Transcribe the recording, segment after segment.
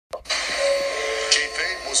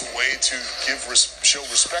was a way to show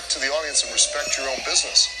respect to the audience and respect your own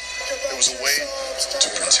business. It was a way to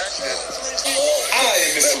protect it. I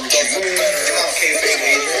am Mr. Richard Moon, and I'm Kayfabe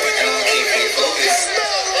Adrian, and I'm Kayfabe Focus.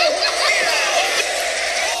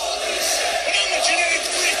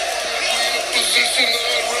 Position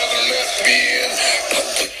I'd rather not be in,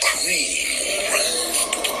 but the cream runs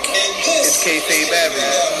to the top. It's Kayfabe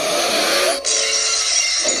Avenue.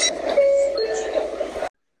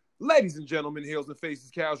 Ladies and gentlemen, heels and faces,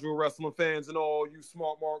 casual wrestling fans, and all you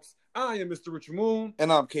smart marks, I am Mr. Richard Moon.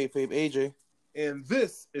 And I'm Kayfabe AJ. And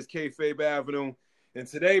this is Kayfabe Avenue. And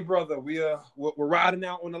today, brother, we're riding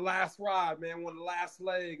out on the last ride, man. On the last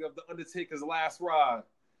leg of the Undertaker's last ride.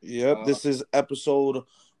 Yep, this is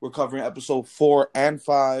we're covering episode 4 and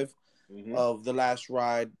 5 of The Last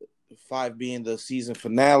Ride, 5 being the season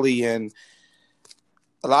finale, and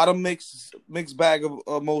a lot of mixed bag of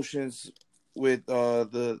emotions with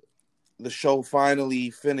the show finally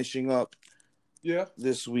finishing up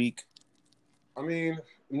this week. I mean,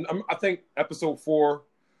 I think episode 4,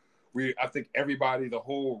 I think everybody, the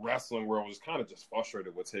whole wrestling world was kind of just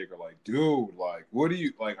frustrated with Taker. Like, dude, like, what do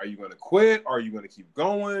you like? Are you going to quit? Are you going to keep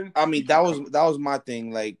going? I mean, that was my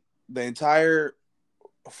thing. Like, the entire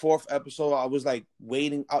 4th episode, I was like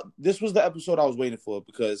waiting. This was the episode I was waiting for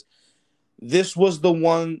because this was the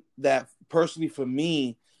one that personally for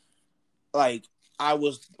me, like, I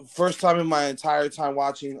was first time in my entire time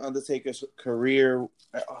watching Undertaker's career,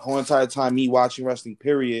 whole entire time me watching wrestling,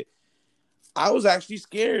 period. I was actually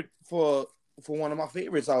scared for one of my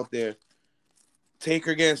favorites out there.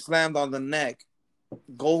 Taker getting slammed on the neck.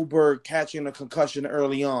 Goldberg catching a concussion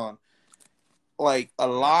early on. Like, a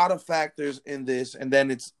lot of factors in this. And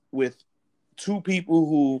then it's with two people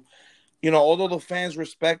who, you know, although the fans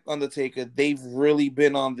respect Undertaker, they've really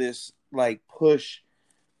been on this, like, push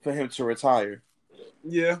for him to retire.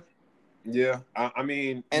 Yeah. I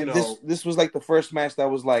mean, and you know, this was like the first match that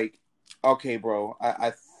was like, okay, bro,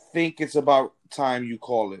 I think it's about time you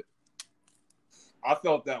call it. I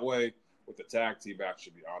felt that way with the tag team match,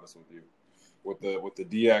 to be honest with you, with the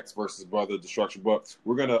DX versus Brother Destruction. But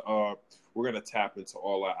we're gonna tap into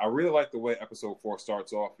all that. I really like the way episode 4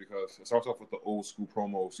 starts off because it starts off with the old school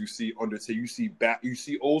promos. You see Undertaker, you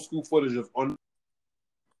see old school footage of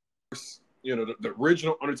the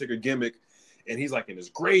original Undertaker gimmick, and he's like in his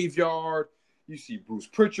graveyard. You see Bruce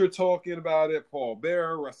Pritchard talking about it, Paul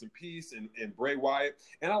Bearer, rest in peace, and Bray Wyatt.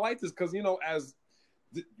 And I like this because, you know,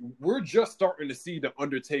 we're just starting to see the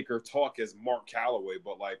Undertaker talk as Mark Calloway,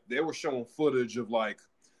 but like they were showing footage of like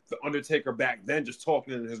the Undertaker back then just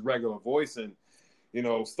talking in his regular voice, and you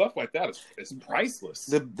know, stuff like that is priceless.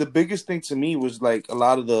 The biggest thing to me was like a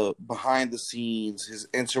lot of the behind the scenes, his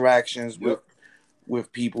interactions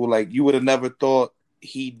with people. Like, you would have never thought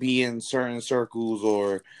he'd be in certain circles,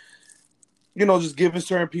 or, you know, just giving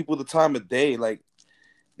certain people the time of day. Like,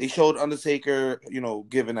 they showed Undertaker, you know,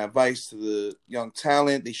 giving advice to the young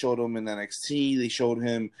talent. They showed him in NXT. They showed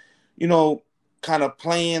him, you know, kind of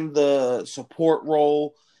playing the support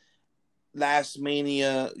role. Last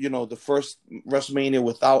Mania, you know, the first WrestleMania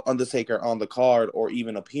without Undertaker on the card or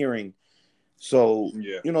even appearing. So,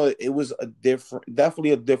 you know, it was definitely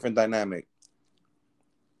a different dynamic.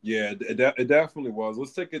 Yeah, it definitely was.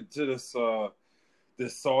 Let's take it to this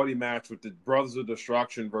Saudi match with the Brothers of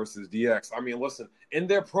Destruction versus DX. I mean, listen, in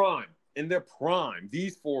their prime,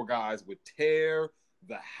 these 4 guys would tear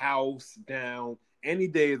the house down any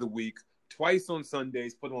day of the week, twice on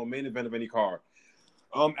Sundays, put them on main event of any card.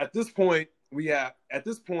 At this point,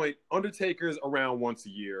 Undertaker's around once a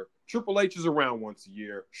year, Triple H is around once a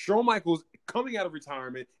year, Shawn Michaels coming out of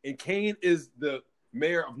retirement, and Kane is the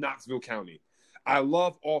mayor of Knoxville County. I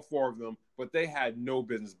love all 4 of them, but they had no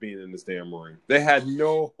business being in this damn ring. They had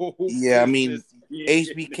no. Yeah, I mean,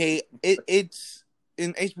 HBK. It's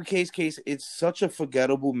in HBK's case, it's such a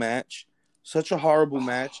forgettable match, such a horrible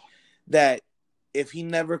match that if he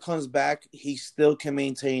never comes back, he still can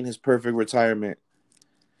maintain his perfect retirement.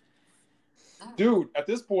 Dude, at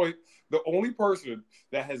this point, the only person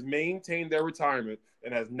that has maintained their retirement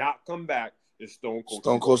and has not come back is Stone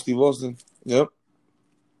Cold Steve Austin. Yep.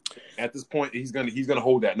 At this point, he's gonna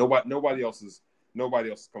hold that. Nobody else is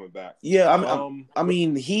coming back. Yeah, I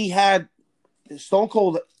mean, he had Stone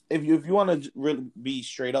Cold. If you want to really be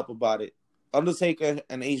straight up about it, Undertaker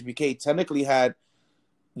and HBK technically had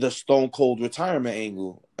the Stone Cold retirement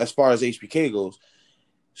angle as far as HBK goes.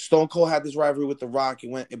 Stone Cold had this rivalry with The Rock.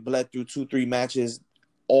 It bled through 2-3 matches,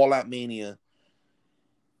 all at Mania.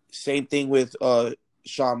 Same thing with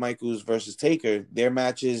Shawn Michaels versus Taker. Their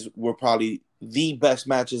matches were probably the best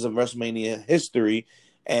matches of WrestleMania history,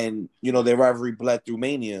 and you know their rivalry bled through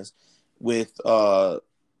Manias. With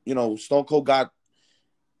you know, Stone Cold got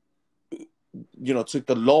took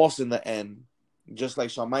the loss in the end, just like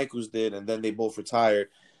Shawn Michaels did, and then they both retired.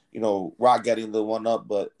 Rock getting the one up,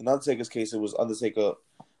 but in Undertaker's case, it was Undertaker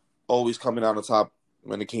always coming out on top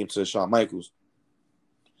when it came to Shawn Michaels.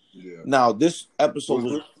 Yeah. Now, this episode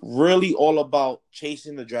was really all about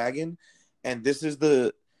chasing the dragon, and this is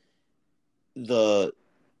the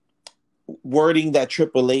wording that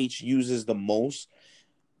Triple H uses the most.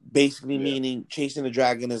 Basically, meaning chasing the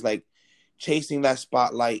dragon is like chasing that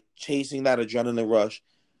spotlight, chasing that adrenaline rush.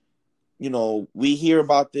 We hear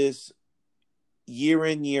about this year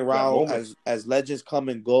in, year out as legends come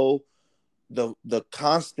and go. The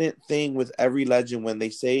constant thing with every legend when they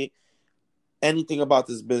say anything about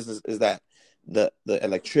this business is that the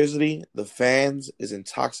electricity, the fans is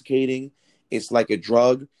intoxicating. It's like a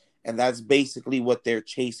drug, and that's basically what they're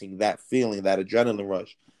chasing, that feeling, that adrenaline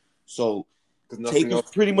rush. So Taker's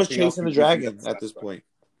pretty much chasing the dragon at this point.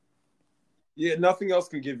 Yeah, nothing else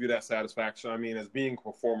can give you that satisfaction. I mean, as being a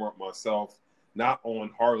performer myself, not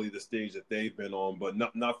on hardly the stage that they've been on, but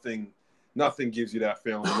nothing gives you that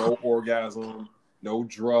feeling. No orgasm, no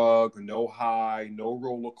drug, no high, no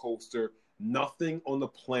roller coaster. Nothing on the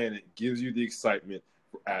planet gives you the excitement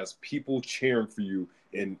as people cheering for you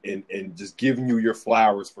and just giving you your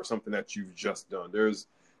flowers for something that you've just done. There's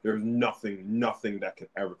nothing that can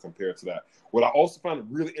ever compare to that. What I also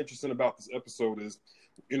found really interesting about this episode is,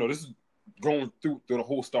 this is going through the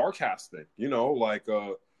whole StarCast thing.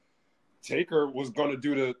 Taker was going to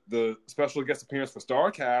do the special guest appearance for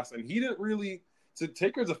StarCast, and he didn't really. To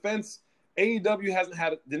Taker's offense,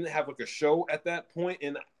 AEW didn't have like a show at that point,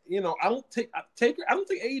 and I don't think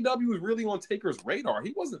AEW was really on Taker's radar.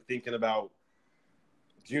 He wasn't thinking about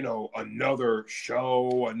another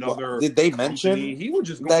show, another. Did they company. mention he was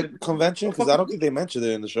just that convention? Because I don't think they mentioned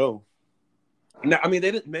it in the show. No, I mean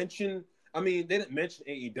they didn't mention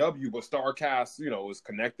AEW, but StarCast, is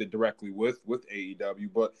connected directly with AEW.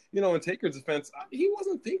 But in Taker's defense, he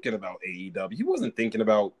wasn't thinking about AEW. He wasn't thinking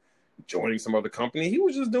about joining some other company. He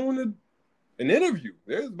was just doing an interview.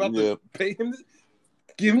 They're about to pay him,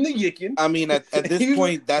 give him the yicking. I mean, at this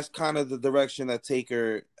point, that's kind of the direction that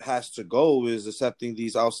Taker has to go, is accepting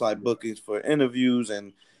these outside bookings for interviews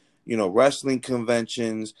and wrestling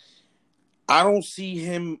conventions. I don't see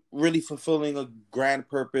him really fulfilling a grand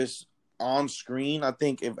purpose on screen. I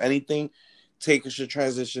think if anything, Taker should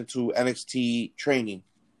transition to NXT training.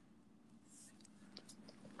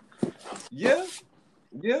 Yeah,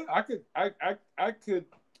 I could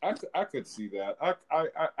see that.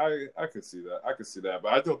 I could see that.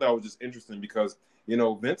 But I thought that was just interesting because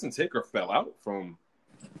Vince and Taker fell out from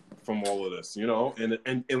all of this,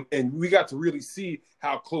 and we got to really see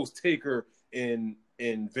how close Taker and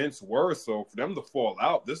Vince were. So for them to fall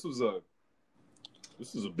out, this was a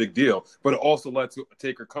big deal, but it also led to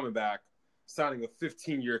Taker coming back, signing a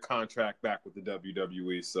 15-year contract back with the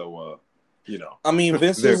WWE. So, I mean,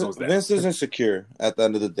 Vince isn't secure at the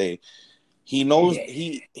end of the day. He knows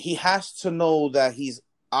he has to know that he's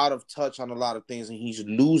out of touch on a lot of things, and he's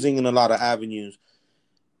losing in a lot of avenues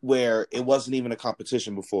where it wasn't even a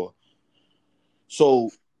competition before. So,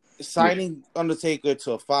 signing Undertaker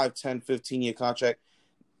to a 5, 10, 15-year contract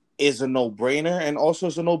is a no-brainer, and also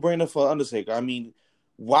it's a no-brainer for Undertaker. I mean,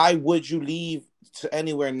 why would you leave to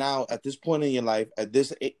anywhere now at this point in your life, at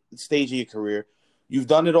this stage of your career? You've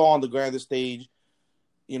done it all on the grandest stage,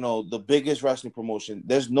 the biggest wrestling promotion.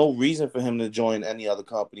 There's no reason for him to join any other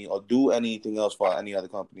company or do anything else for any other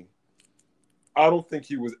company. I don't think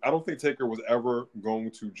Taker was ever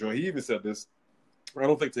going to join. He even said this. I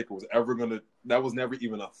don't think Taker was ever going to. That was never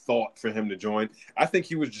even a thought for him to join. I think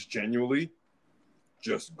he was just genuinely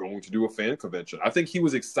just going to do a fan convention. I think he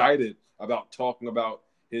was excited about talking about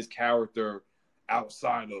his character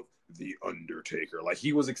outside of The Undertaker. Like,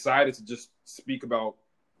 he was excited to just speak about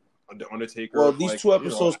The Undertaker. Well, these two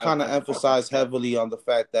episodes kind of emphasize heavily on the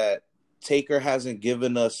fact that Taker hasn't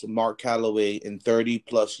given us Mark Calloway in 30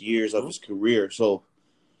 plus years of his career. So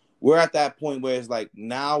we're at that point where it's like,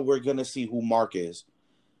 now we're going to see who Mark is.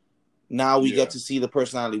 Now we get to see the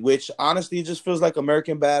personality, which honestly just feels like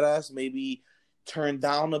American Badass, maybe turned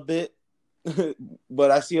down a bit.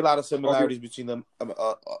 But I see a lot of similarities between the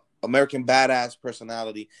American Badass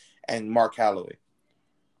personality and Mark Calloway.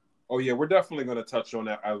 Oh, yeah, we're definitely going to touch on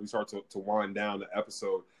that as we start to wind down the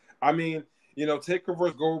episode. I mean, Taker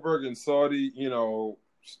versus Goldberg and Saudi,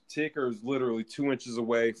 Taker is literally 2 inches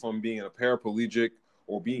away from being a paraplegic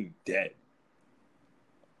or being dead.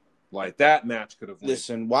 Like, that match could have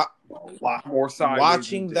a lot more sideways.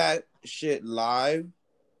 Watching that shit live,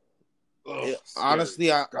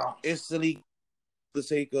 honestly, I instantly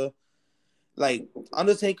Undertaker. Like,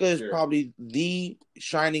 Undertaker is probably the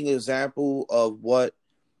shining example of what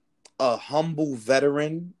a humble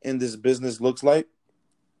veteran in this business looks like.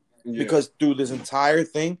 Yeah. Because through this entire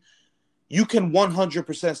thing, you can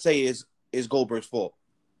 100% say is Goldberg's fault.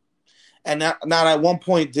 And not at one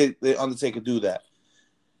point did the Undertaker do that.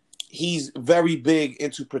 He's very big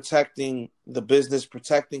into protecting the business,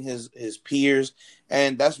 protecting his peers,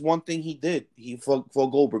 and that's one thing he did. For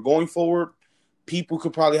Goldberg going forward, people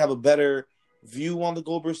could probably have a better view on the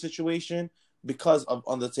Goldberg situation because of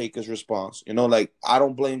Undertaker's response. You know, like, I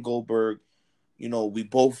don't blame Goldberg. You know, we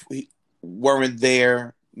both weren't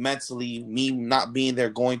there mentally. Me not being there,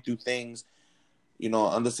 going through things. You know,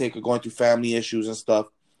 Undertaker going through family issues and stuff,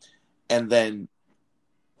 and then.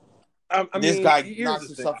 This guy knocks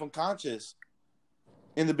himself unconscious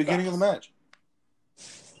in the beginning of the match.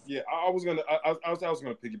 Yeah, I was gonna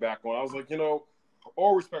piggyback on. I was like, you know,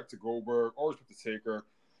 all respect to Goldberg, all respect to Taker.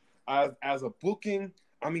 As a booking,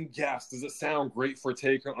 I mean, yes, does it sound great for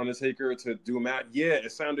Undertaker to do a match? Yeah,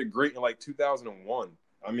 it sounded great in like 2001.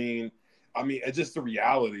 I mean, it's just the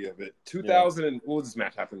reality of it. 2000 and what was this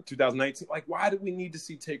match happen? 2019. Like, why do we need to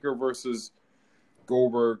see Taker versus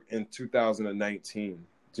Goldberg in 2019?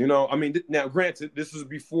 You know, I mean, now granted, this was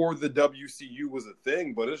before the WCU was a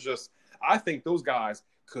thing, but it's just, I think those guys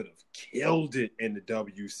could have killed it in the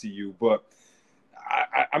WCU. But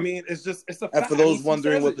I mean, it's just, it's a fact. And for those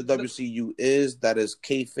wondering what the WCU is, that is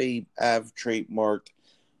kayfabe Ave trademarked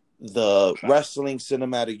the wrestling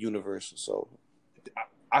cinematic universe. So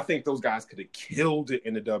I think those guys could have killed it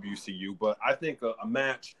in the WCU, but I think a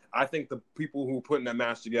match, I think the people who were putting that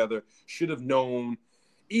match together should have known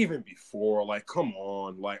even before. Like, come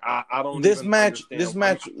on, like I don't. This match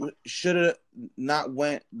should have not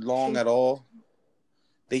went long at all.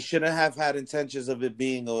 They shouldn't have had intentions of it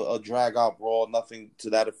being a drag out brawl, nothing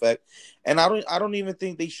to that effect. And I don't even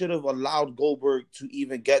think they should have allowed Goldberg to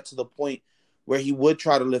even get to the point where he would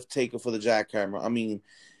try to lift Taker for the jackhammer. I mean,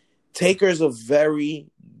 Taker is a very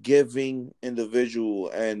giving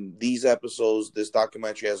individual, and these episodes, this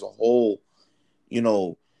documentary as a whole, you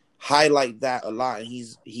know, highlight that a lot. And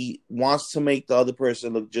he wants to make the other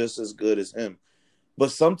person look just as good as him.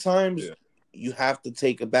 But sometimes you have to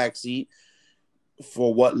take a back seat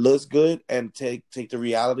for what looks good and take the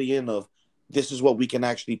reality in of this is what we can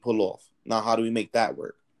actually pull off. Now, how do we make that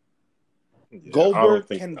work? Yeah, Goldberg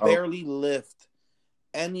can barely lift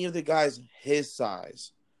any of the guys his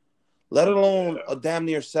size, let alone a damn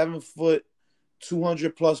near 7 foot,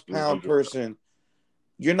 200 plus pound person.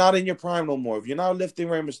 You're not in your prime no more. If you're not lifting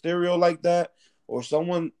Rey Mysterio like that, or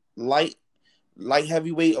someone light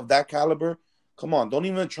heavyweight of that caliber, come on, don't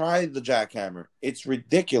even try the jackhammer. It's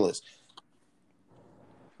ridiculous.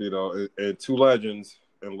 You know, and two legends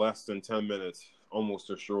in less than 10 minutes almost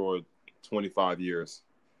destroyed 25 years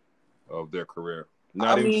of their career.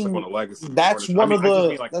 Not even just on a legacy. That's one of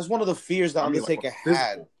the fears that Undertaker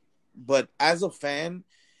had. But as a fan,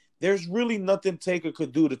 there's really nothing Taker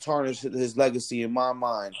could do to tarnish his legacy in my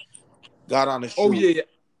mind. God honest truth. Oh yeah.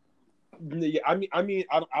 I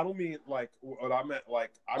don't mean like what I meant.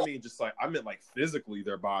 Like I meant like physically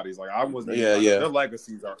their bodies. Like I wasn't. Their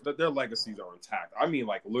legacies are intact. I mean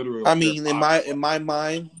like literally. I mean in my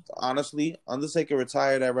mind, honestly, Undertaker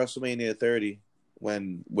retired at WrestleMania 30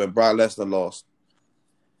 when Brock Lesnar lost.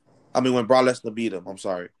 I mean when Brock Lesnar beat him. I'm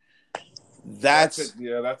sorry. That's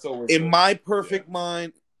over. In my perfect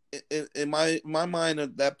mind, in my mind,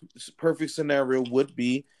 that perfect scenario would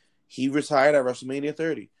be he retired at WrestleMania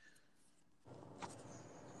 30.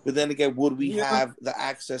 But then again, would we have the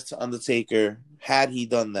access to Undertaker had he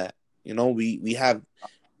done that? You know, we have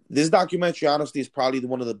this documentary. Honestly, is probably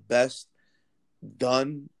one of the best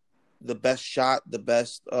done, the best shot, the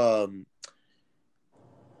best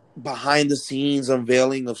behind the scenes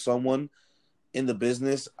unveiling of someone in the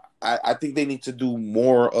business. I think they need to do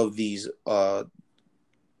more of these, last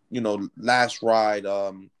ride,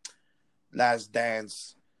 last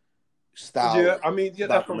dance style. Yeah, I mean,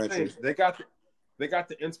 that's what I'm saying. They got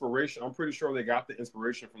the inspiration. I'm pretty sure they got the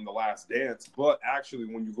inspiration from The Last Dance. But actually,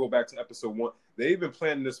 when you go back to episode 1, they've been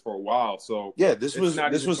planning this for a while. So yeah, this was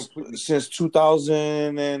since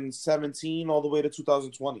 2017 all the way to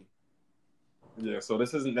 2020. Yeah, so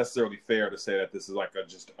this isn't necessarily fair to say that this is like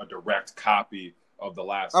just a direct copy of The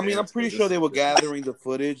Last Dance. I mean, I'm pretty sure they were gathering the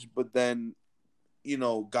footage, but then,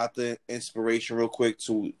 got the inspiration real quick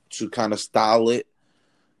to kind of style it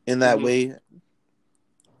in that way.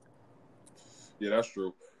 Yeah, that's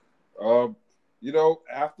true. After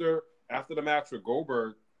the match with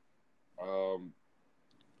Goldberg, I'm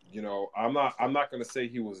not gonna say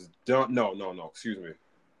he was done. No, excuse me.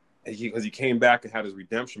 Because he came back and had his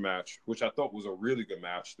redemption match, which I thought was a really good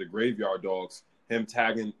match. The Graveyard Dogs, him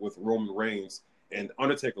tagging with Roman Reigns, And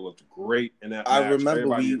Undertaker looked great in that I match.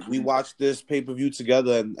 remember Everybody we watched this pay-per-view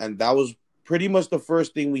together, and that was pretty much the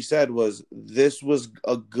first thing we said was this was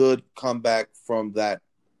a good comeback from that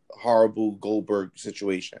horrible Goldberg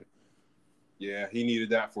situation. Yeah, he needed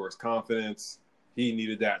that for his confidence. He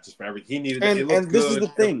needed that just for everything. He needed And it. It looked and this is good. the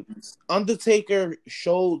thing. Undertaker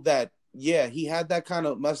showed that, yeah, he had that kind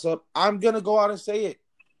of mess up. I'm gonna go out and say it.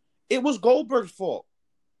 It was Goldberg's fault.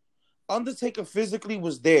 Undertaker physically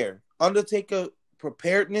was there. Undertaker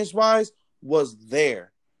preparedness wise was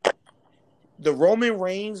there. The Roman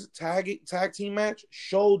Reigns tag team match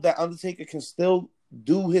showed that Undertaker can still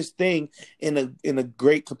do his thing in a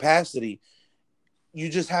great capacity. You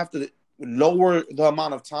just have to lower the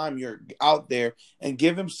amount of time you're out there and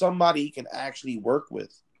give him somebody he can actually work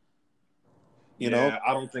with. You know,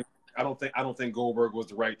 I don't think Goldberg was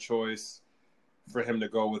the right choice for him to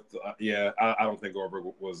go with. I don't think Goldberg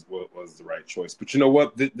was the right choice. But you know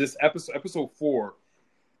what? This episode 4,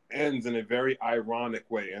 ends in a very ironic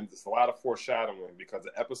way, and there's a lot of foreshadowing because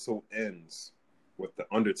the episode ends with the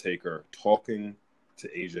Undertaker talking to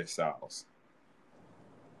AJ Styles.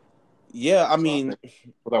 Yeah, I mean,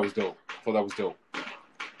 that was dope.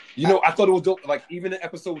 You know, I thought it was dope. Like, even in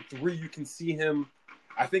episode 3, you can see him.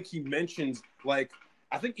 I think he mentions, like,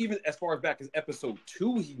 I think even as far as back as episode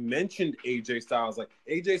 2, he mentioned AJ Styles. Like,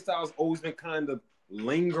 AJ Styles always been kind of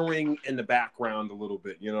lingering in the background a little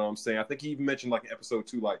bit. You know what I'm saying? I think he even mentioned, like, in episode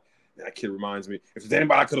 2, like, that kid reminds me. If there's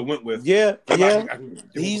anybody I could have went with, the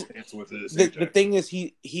thing is,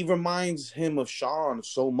 he reminds him of Shawn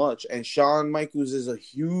so much, and Shawn Michaels is a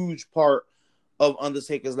huge part of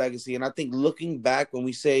Undertaker's legacy. And I think looking back, when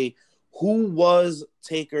we say who was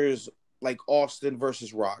Taker's, like, Austin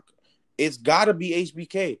versus Rock, it's got to be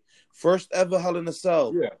HBK. First ever Hell in a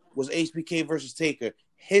Cell was HBK versus Taker.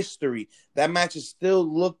 History. That match is still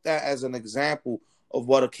looked at as an example of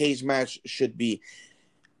what a cage match should be.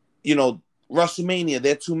 You know, WrestleMania,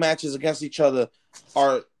 their 2 matches against each other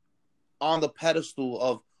are on the pedestal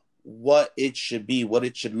of what it should be, what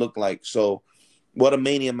it should look like. So, what a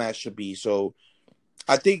Mania match should be. So,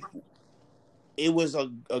 I think it was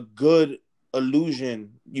a good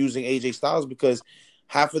illusion using AJ Styles, because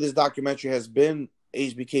half of this documentary has been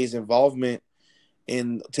HBK's involvement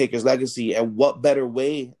in Taker's legacy. And what better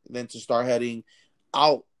way than to start heading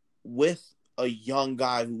out with a young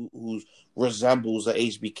guy who resembles a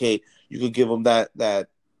HBK. You could give him that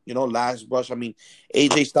last brush. I mean,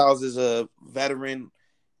 AJ Styles is a veteran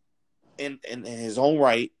in his own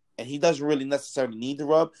right, and he doesn't really necessarily need the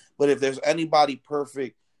rub. But if there's anybody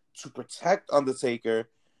perfect to protect Undertaker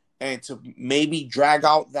and to maybe drag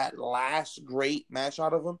out that last great match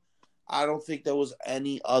out of him, I don't think there was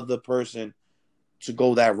any other person to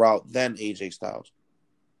go that route than AJ Styles.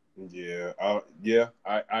 I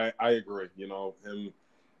agree. You know, him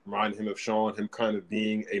reminding him of Shawn, him kind of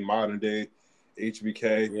being a modern day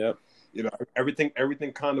HBK. Yep. You know, everything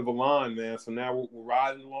kind of aligned, man. So now we're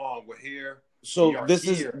riding along. We're here. So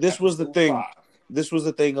this was the thing. 5. This was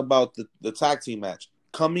the thing about the tag team match.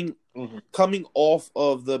 Coming off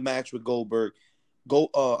of the match with Goldberg,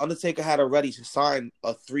 Undertaker had already signed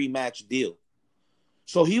a 3-match deal.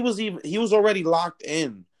 So he was already locked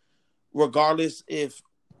in, regardless if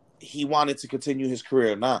he wanted to continue his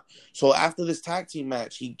career or not. So after this tag team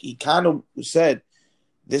match, he kind of said,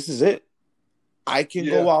 "This is it. I can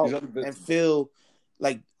go out and feel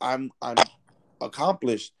like I'm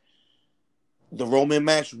accomplished." The Roman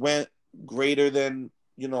match went greater than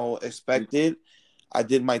expected. I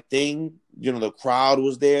did my thing. The crowd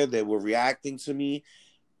was there; they were reacting to me,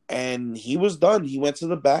 and he was done. He went to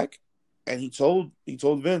the back, and he told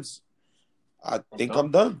Vince, "I think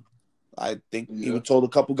I'm done." I think he told a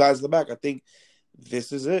couple guys in the back, "I think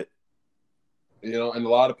this is it." And a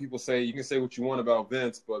lot of people say, you can say what you want about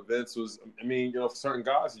Vince, but Vince was, for certain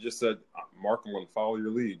guys, he just said, "Mark, I'm going to follow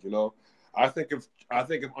your lead." I think if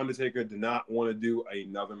Undertaker did not want to do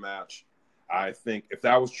another match, I think if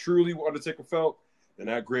that was truly what Undertaker felt, then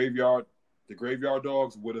the Graveyard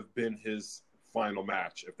Dogs would have been his final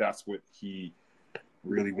match, if that's what he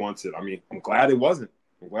really wanted. I'm glad it wasn't.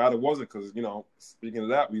 Because, speaking of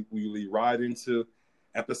that, we lead right into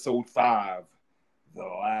episode 5, the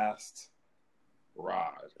last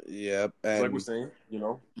ride. Yep. And like we're saying,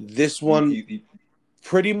 this one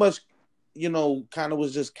pretty much, kind of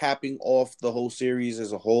was just capping off the whole series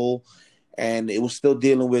as a whole. And it was still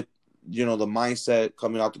dealing with, the mindset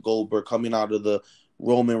coming out to Goldberg, coming out of the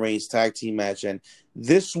Roman Reigns tag team match. And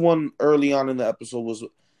this one early on in the episode was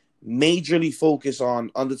majorly focused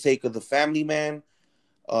on Undertaker, the family man,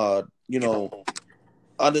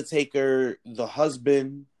 Undertaker, the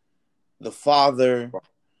husband, the father.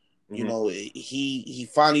 He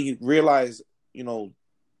finally realized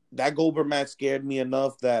that Goldberg match scared me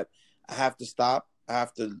enough that I have to stop. I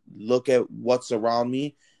have to look at what's around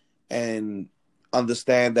me and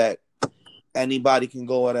understand that anybody can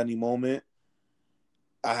go at any moment.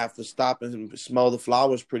 I have to stop and smell the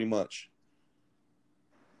flowers pretty much.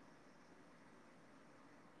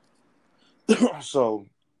 So,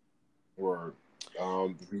 Word.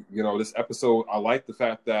 This episode, I like the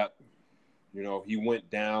fact that, he went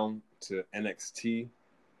down to NXT. He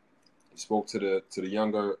spoke to the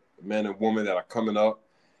younger men and women that are coming up,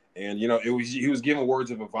 and he was giving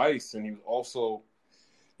words of advice, and he was also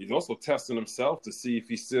testing himself to see if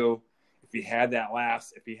he had that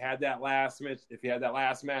last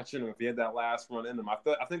match in him, if he had that last run in him. I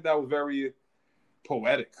think that was very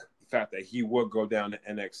poetic. The fact that he would go down to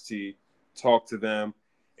NXT, talk to them,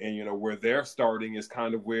 and where they're starting is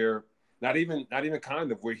kind of where not even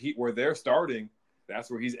kind of where they're starting. That's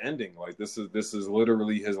where he's ending. Like this is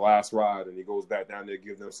literally his last ride, and he goes back down there,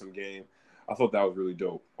 give them some game. I thought that was really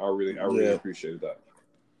dope. I really appreciated that.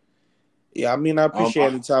 Yeah, I mean, I appreciate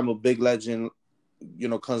any time a big legend,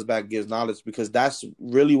 comes back, gives knowledge, because that's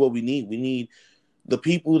really what we need. We need the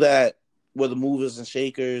people that were the movers and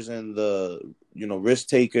shakers and the risk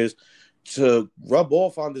takers to rub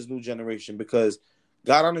off on this new generation, because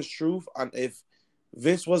God honest truth, if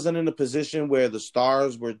Vince wasn't in a position where the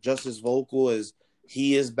stars were just as vocal as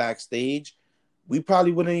he is backstage, we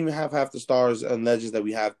probably wouldn't even have half the stars and legends that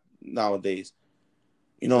we have nowadays.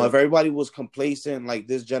 If everybody was complacent like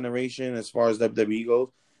this generation as far as WWE goes,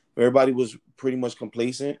 if everybody was pretty much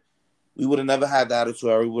complacent, we would have never had the Attitude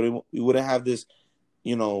Era. We wouldn't have this,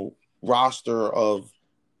 roster of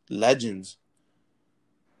legends.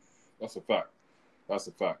 That's a fact.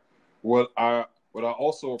 What I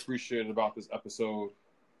also appreciated about this episode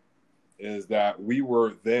is that we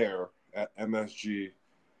were there at MSG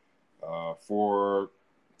for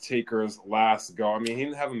Taker's last go. I mean, he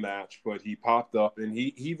didn't have a match, but he popped up and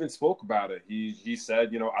he even spoke about it. He said,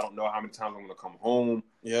 I don't know how many times I'm going to come home.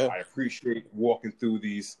 Yeah, I appreciate walking through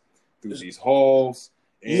these halls.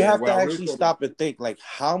 And you have to actually stop and think, like,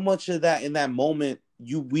 how much of that in that moment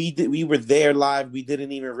we were there live. We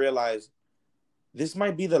didn't even realize this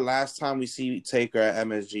might be the last time we see Taker at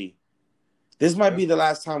MSG. This might be the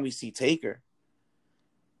last time we see Taker.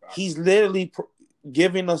 He's literally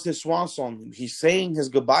giving us his swan song. He's saying his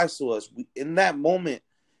goodbyes to us. In that moment,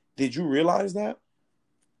 did you realize that?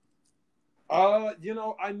 I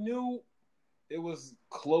knew it was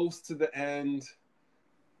close to the end.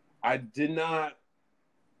 I didn't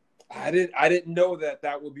know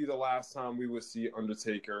that would be the last time we would see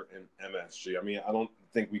Undertaker in MSG. I mean, I don't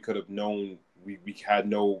think we could have known. We had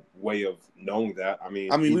no way of knowing that. I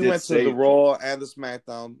mean, we went to the Raw and the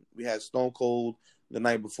SmackDown. We had Stone Cold the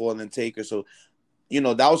night before and then Taker. So,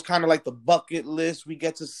 that was kind of like the bucket list. We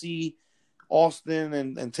get to see Austin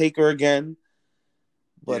and Taker again.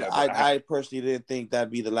 But I personally didn't think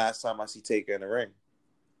that'd be the last time I see Taker in the ring.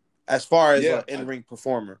 As far as an in-ring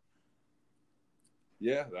performer.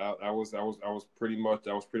 Yeah, that was pretty much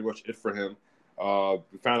it for him.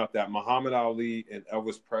 We found out that Muhammad Ali and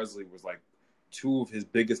Elvis Presley was like two of his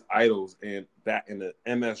biggest idols, and back in the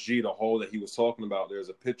MSG, the hall that he was talking about, there's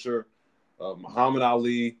a picture of Muhammad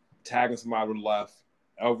Ali tagging somebody to the left,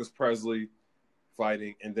 Elvis Presley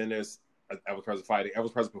fighting, and then there's Elvis Presley fighting,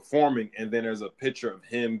 Elvis Presley performing, and then there's a picture of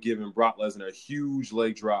him giving Brock Lesnar a huge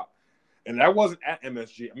leg drop. And that wasn't at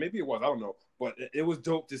MSG. Maybe it was, I don't know. But it was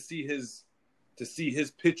dope to see his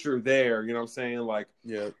picture there, you know what I'm saying? Like,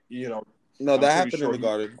 yeah. No, that happened in the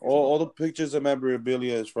Garden. All the pictures of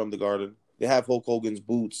memorabilia is from the Garden. They have Hulk Hogan's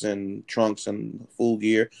boots and trunks and full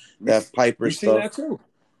gear. They have Piper stuff. We've seen that too.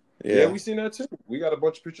 Yeah, we've seen that too. We got a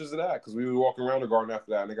bunch of pictures of that because we were walking around the Garden after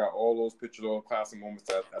that, and they got all those pictures, all the classic moments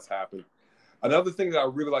that's happened. Another thing that I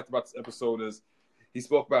really liked about this episode is he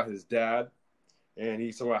spoke about his dad, and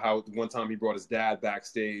he talked about how one time he brought his dad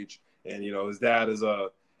backstage, and his dad is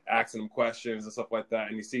asking him questions and stuff like that,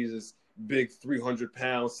 and he sees this big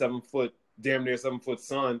 300-pound, 7-foot, damn near 7-foot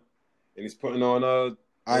son, and he's putting on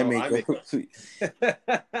eye makeup. You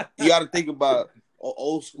got to think about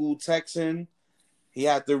old school Texan. He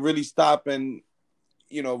had to really stop and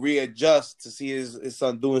readjust to see his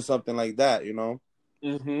son doing something like that.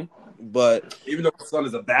 Mm-hmm. But even though his son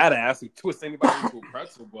is a badass, he twists anybody into a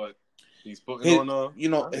pretzel, but he's putting on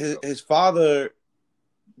his father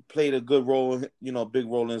played a good role, big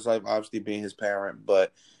role in his life, obviously being his parent.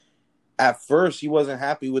 But at first, he wasn't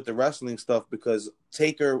happy with the wrestling stuff because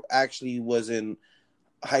Taker actually was in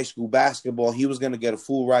high school basketball. He was going to get a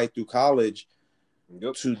full ride through college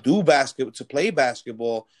to do basketball, to play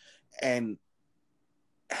basketball, and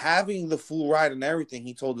having the full ride and everything.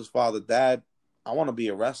 He told his father, "Dad, I want to be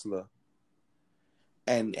a wrestler."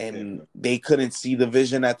 and they couldn't see the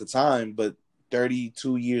vision at the time, but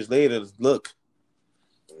 32 years later, look.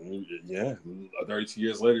 Yeah, 32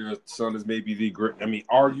 years later, his son is maybe the great. I mean,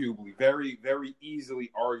 arguably, very, very easily,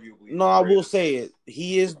 arguably. No, I will say it.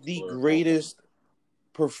 He is the greatest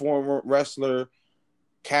performer, wrestler,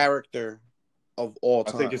 character of all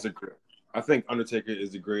time. I think Undertaker is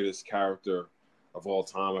the greatest character of all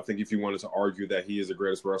time. I think if you wanted to argue that he is the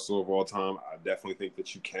greatest wrestler of all time, I definitely think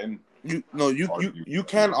that you can. You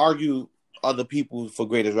can argue other people for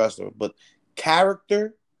greatest wrestler, but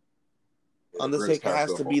character. Undertaker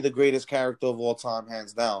has to be the greatest character of all time,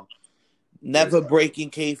 hands down. Never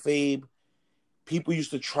breaking kayfabe. People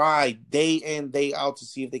used to try day in, day out to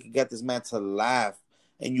see if they could get this man to laugh,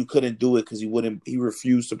 and you couldn't do it because he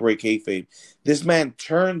refused to break kayfabe. This man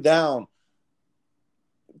turned down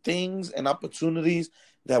things and opportunities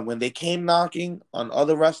that when they came knocking on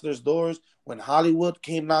other wrestlers' doors, when Hollywood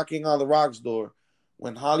came knocking on The Rock's door,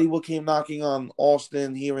 when Hollywood came knocking on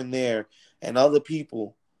Austin here and there, and other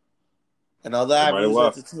people, and other avenues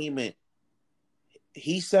of entertainment,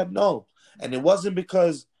 he said no. And it wasn't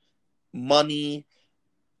because money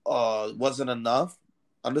wasn't enough.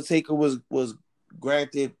 Undertaker was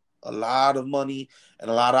granted a lot of money and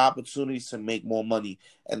a lot of opportunities to make more money.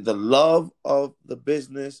 And the love of the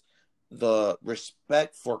business, the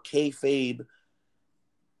respect for kayfabe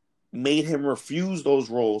made him refuse those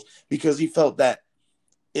roles because he felt that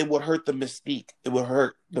it would hurt the mystique. It would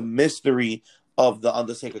hurt the mystery of the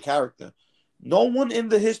Undertaker character. No one in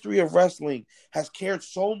the history of wrestling has cared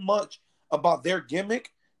so much about their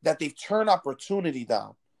gimmick that they've turned opportunity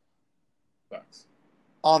down. Thanks.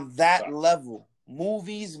 On that level.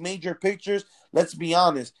 Movies, major pictures, let's be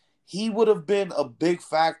honest, he would have been a big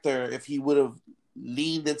factor if he would have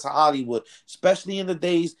leaned into Hollywood, especially in the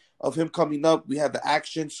days of him coming up. We had the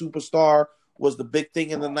action superstar was the big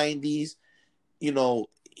thing in the 90s. You know,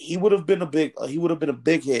 he would have been a big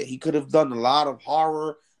hit. He could have done a lot of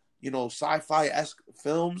horror, sci-fi-esque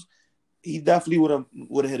films. He definitely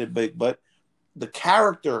would have hit it big. But the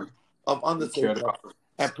character of Undertaker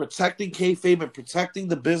and protecting kayfabe and protecting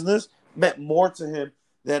the business meant more to him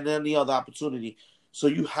than any other opportunity. So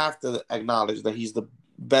you have to acknowledge that he's the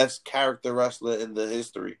best character wrestler in the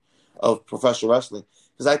history of professional wrestling.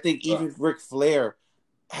 Because I think even Ric Flair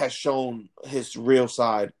has shown his real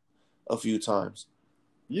side a few times.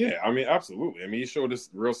 Yeah, I mean, absolutely. I mean, he showed his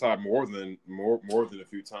real side more than a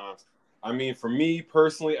few times. I mean, for me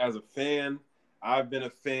personally, as a fan, I've been a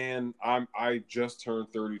fan. I just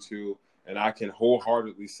turned 32, and I can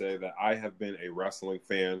wholeheartedly say that I have been a wrestling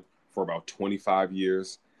fan for about 25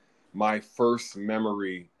 years. My first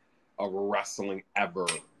memory of wrestling ever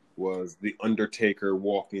was The Undertaker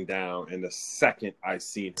walking down, and the second I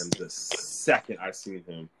seen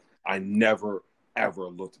him, I never ever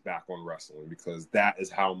looked back on wrestling because that is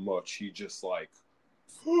how much he just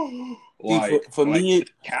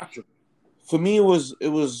captured. For me, it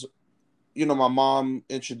was my mom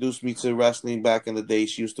introduced me to wrestling back in the day.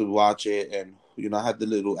 She used to watch it, and I had the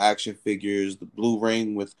little action figures, the blue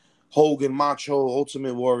ring with Hogan, Macho,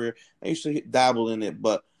 Ultimate Warrior. I used to dabble in it,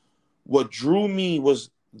 but what drew me was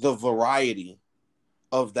the variety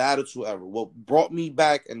of the Attitude Era. What brought me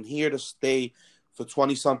back and here to stay for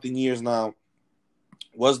 20-something years now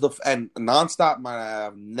was and nonstop, man.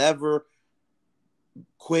 I've never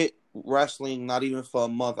quit wrestling, not even for a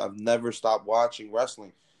month. I've never stopped watching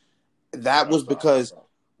wrestling. That was because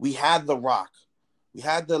we had The Rock, we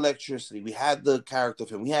had the electricity, we had the character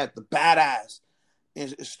film, we had the badass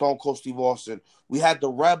in Stone Cold Steve Austin, we had the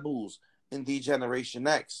rebels in D-Generation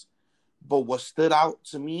X. But what stood out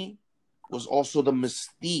to me was also the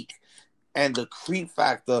mystique and the creep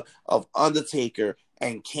factor of Undertaker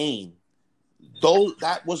and Kane.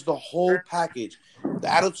 That was the whole package. The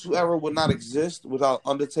Attitude Era would not exist without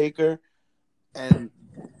Undertaker, and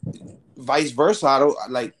vice versa.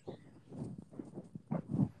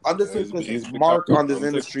 Undertaker's mark on this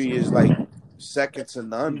industry is second to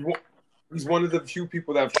none. He's one of the few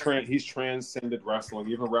people that he's transcended wrestling.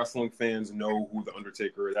 Even wrestling fans know who the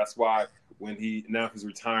Undertaker is. That's why when he announced his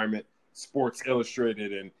retirement, Sports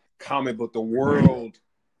Illustrated and Comic Book, the world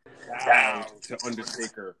bowed to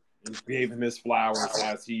Undertaker and gave him his flowers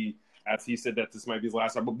as he said that this might be his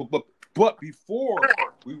last time. But before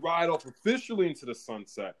we ride off officially into the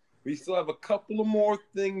sunset, we still have a couple of more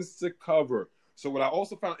things to cover. So what I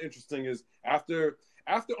also found interesting is after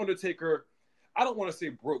Undertaker, I don't want to say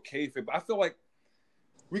broke kayfabe, but I feel like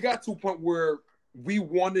we got to a point where we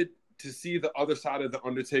wanted to see the other side of the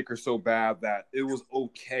Undertaker so bad that it was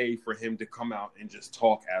okay for him to come out and just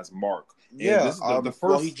talk as Mark. And yeah, this is the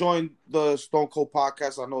first. He joined the Stone Cold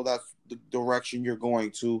podcast. I know that's the direction you're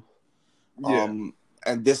going to. Yeah.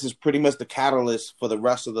 and this is pretty much the catalyst for the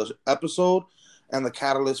rest of the episode and the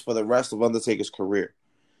catalyst for the rest of Undertaker's career.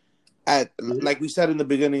 Like we said in the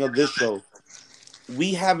beginning of this show,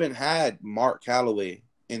 we haven't had Mark Calloway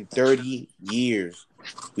in 30 years.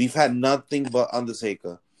 We've had nothing but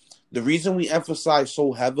Undertaker. The reason we emphasize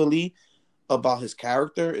so heavily about his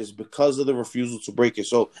character is because of the refusal to break it.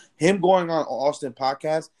 So him going on Austin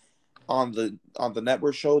podcast on the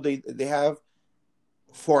network show they have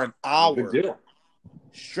for an hour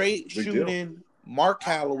straight Big shooting deal. Mark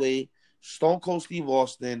Calloway, Stone Cold Steve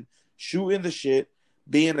Austin, shooting the shit,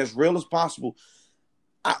 being as real as possible.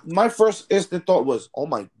 My first instant thought was, oh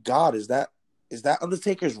my God, is that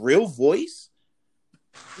Undertaker's real voice?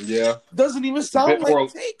 Yeah. Doesn't even sound like more,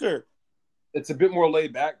 Taker. It's a bit more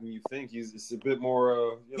laid back than you think. It's a bit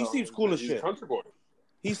more. He seems cool as shit. Country boy.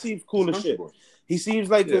 He seems cool as shit. Boy. He seems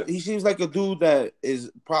like a dude that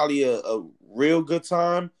is probably a real good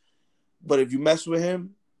time. But if you mess with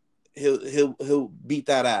him, he'll beat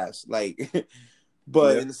that ass. Like,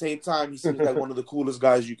 but at the same time, he seems like one of the coolest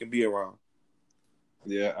guys you can be around.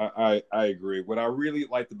 Yeah, I agree. What I really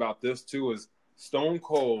liked about this too is Stone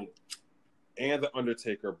Cold and The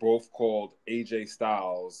Undertaker both called AJ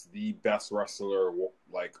Styles the best wrestler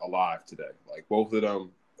like alive today. Like both of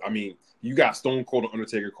them. I mean, you got Stone Cold and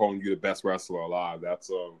Undertaker calling you the best wrestler alive. That's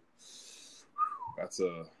a.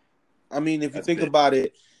 I mean, if you think about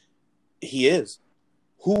it, he is.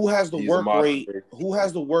 Who has the work rate? Who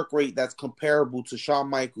has the work rate that's comparable to Shawn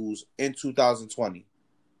Michaels in 2020?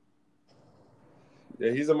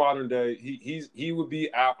 Yeah, he's a modern day. He would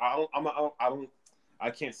be. I'm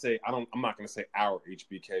not going to say our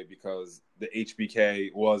HBK because the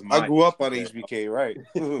HBK was my. I grew up on HBK, right?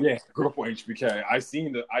 Yeah, grew up on HBK. I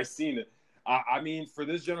seen it. I mean, for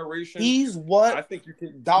this generation, he's what I think you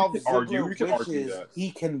can argue that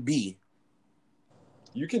he can be.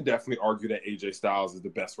 You can definitely argue that AJ Styles is the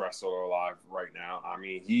best wrestler alive right now. I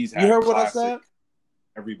mean, he's had you heard what I said?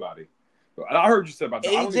 Everybody. I heard you said about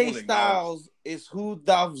that. AJ Styles is who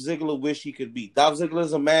Dolph Ziggler wish he could be. Dolph Ziggler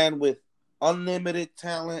is a man with unlimited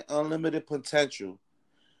talent, unlimited potential.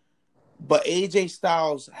 But AJ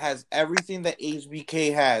Styles has everything that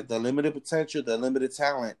HBK had, the limited potential, the limited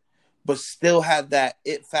talent, but still had that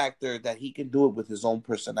it factor that he can do it with his own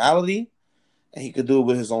personality and he could do it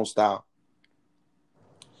with his own style.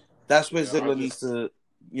 That's where Ziggler needs to,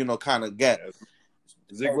 kind of get. Yeah.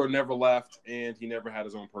 Ziggler never left, and he never had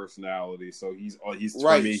his own personality. So he's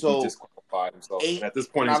right. For me, so he disqualified himself. And at this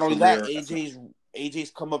point, not only that, AJ's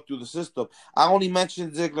come up through the system. I only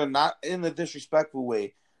mentioned Ziggler not in a disrespectful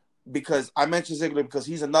way, because I mentioned Ziggler because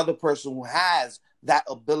he's another person who has that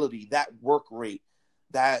ability, that work rate,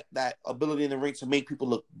 that ability in the ring to make people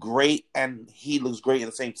look great, and he looks great at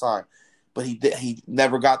the same time. But he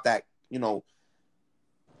never got that,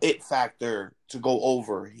 it factor to go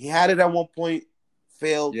over. He had it at one point,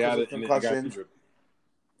 failed because of concussions.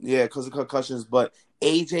 Yeah, because of concussions. But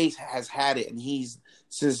AJ has had it, and he's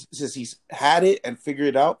since he's had it and figured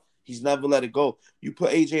it out, he's never let it go. You put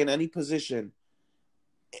AJ in any position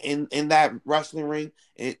in that wrestling ring,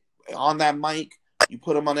 on that mic, you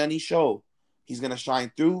put him on any show, he's gonna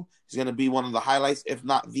shine through. He's gonna be one of the highlights, if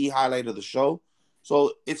not the highlight of the show.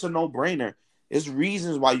 So it's a no-brainer. There's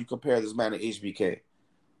reasons why you compare this man to HBK.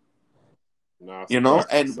 No,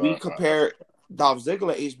 and we compare Dolph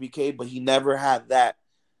Ziggler to HBK, but he never had that.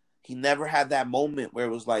 He never had that moment where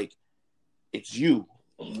it was like, "It's you."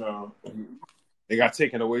 No, it got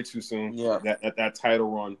taken away too soon. Yeah, that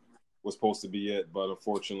title run was supposed to be it, but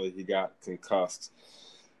unfortunately, he got concussed.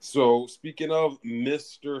 So speaking of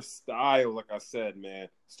Mr. Style, like I said, man,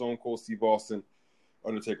 Stone Cold Steve Austin,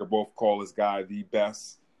 Undertaker both call this guy the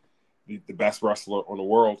best wrestler on the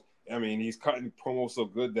world. I mean, he's cutting promos so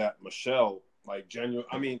good that Michelle,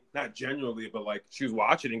 not genuinely, but like she was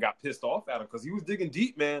watching and got pissed off at him because he was digging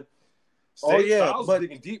deep, man. Styles but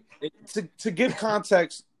digging deep. To give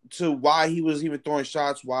context to why he was even throwing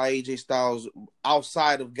shots, why AJ Styles,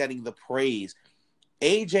 outside of getting the praise,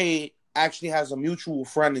 AJ actually has a mutual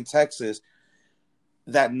friend in Texas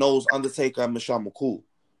that knows Undertaker and Michelle McCool.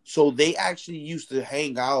 So they actually used to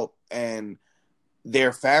hang out, and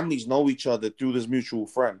their families know each other through this mutual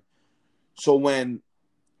friend. So when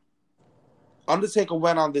Undertaker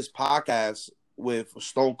went on this podcast with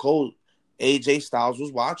Stone Cold, AJ Styles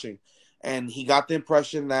was watching, and he got the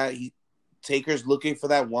impression that Taker's looking for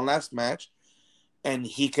that one last match, and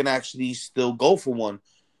he can actually still go for one.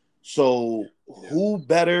 So who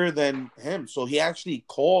better than him? So he actually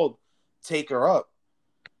called Taker up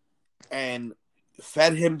and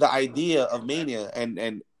fed him the idea of Mania.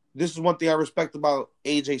 And this is one thing I respect about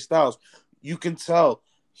AJ Styles. You can tell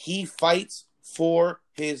he fights for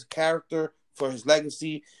his character for his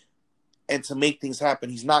legacy and to make things happen.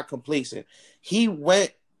 He's not complacent. He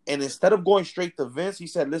went, and instead of going straight to Vince, he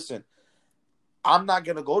said, listen, I'm not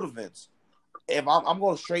going to go to Vince. If I'm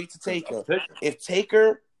going straight to Taker. If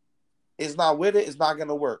Taker is not with it, it's not going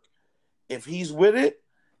to work. If he's with it,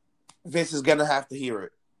 Vince is going to have to hear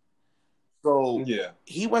it. So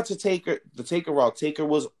he went to Taker, the Taker route. Taker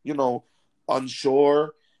was,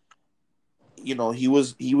 unsure. He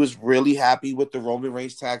was really happy with the Roman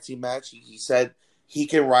Reigns tag team match. He said he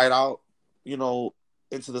can ride out,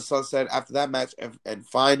 into the sunset after that match. And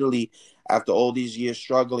finally, after all these years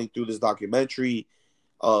struggling through this documentary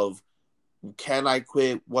of can I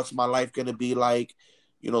quit? What's my life going to be like?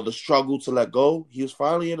 The struggle to let go. He was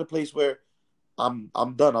finally in a place where I'm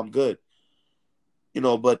done. I'm good.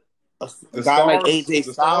 But a guy like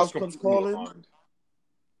AJ Styles comes calling.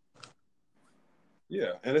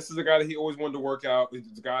 Yeah, and this is a guy that he always wanted to work out.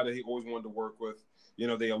 It's a guy that he always wanted to work with.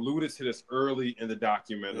 They alluded to this early in the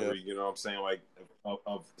documentary. You know what I'm saying? Like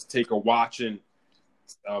of Taker watching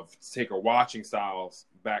Styles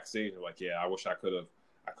backstage. Like, yeah, I wish I could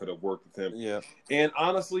have worked with him. Yeah, and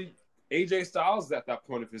honestly, AJ Styles is at that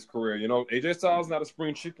point of his career. AJ Styles is not a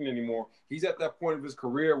spring chicken anymore. He's at that point of his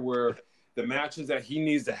career where the matches that he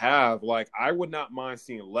needs to have, like, I would not mind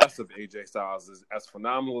seeing less of AJ Styles. As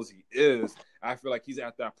phenomenal as he is, I feel like he's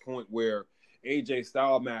at that point where AJ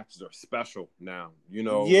Styles matches are special now.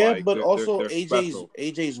 Yeah, like, but also they're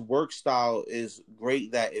AJ's work style is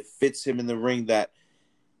great. That it fits him in the ring. That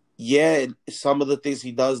some of the things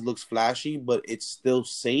he does looks flashy, but it's still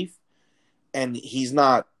safe, and he's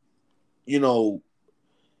not,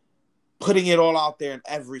 putting it all out there in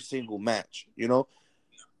every single match.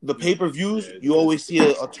 The pay-per-views, you always see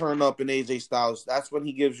a turn up in AJ Styles. That's when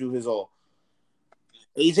he gives you his all.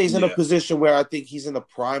 AJ's in a position where I think he's in the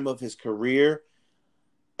prime of his career.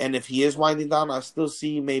 And if he is winding down, I still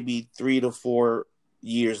see maybe 3 to 4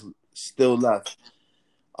 years still left.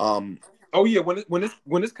 Oh yeah,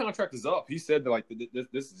 when his contract is up, he said that, like,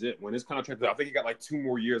 this is it. When his contract is up, I think he got like 2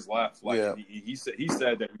 more years left. Like he said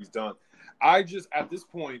that he's done. I just, at this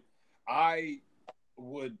point, I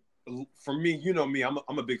would. For me, me, I'm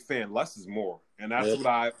a big fan. Less is more, and that's what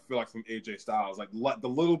I feel like from AJ Styles. Like, the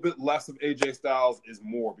little bit less of AJ Styles is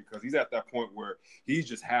more, because he's at that point where he's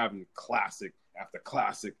just having classic after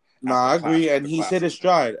classic. No, I agree, and he's hit his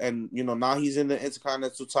stride, and now he's in the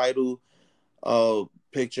Intercontinental title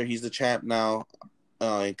picture. He's the champ now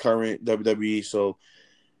in current WWE, so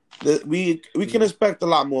we can expect a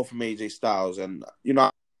lot more from AJ Styles, and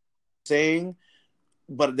I'm saying.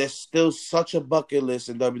 But there's still such a bucket list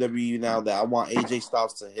in WWE now that I want AJ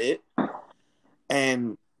Styles to hit,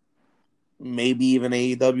 and maybe even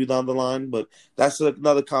AEW down the line. But that's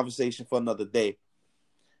another conversation for another day.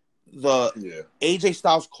 AJ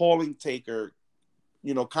Styles calling Taker,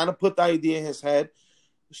 kind of put the idea in his head,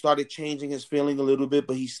 started changing his feeling a little bit,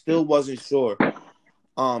 but he still wasn't sure.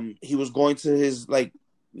 He was going to his, the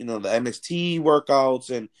NXT workouts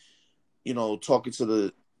and, talking to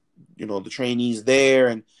the trainees there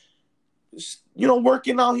and,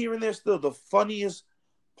 working out here and there still. The funniest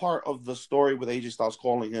part of the story with AJ Styles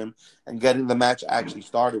calling him and getting the match actually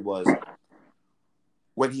started was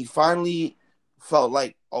when he finally felt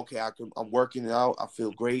like, okay, I'm working it out. I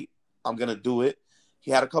feel great. I'm going to do it.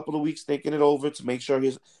 He had a couple of weeks thinking it over to make sure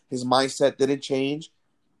his mindset didn't change.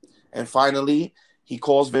 And finally, he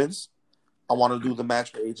calls Vince. I want to do the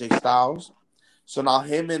match with AJ Styles. So now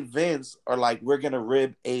him and Vince are like, we're going to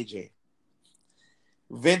rib AJ.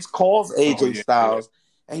 Vince calls AJ Styles,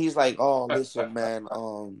 and he's like, oh, listen, man,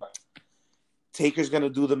 Taker's going to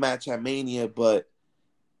do the match at Mania, but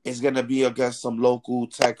it's going to be against some local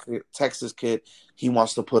Texas kid he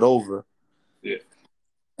wants to put over. Yeah.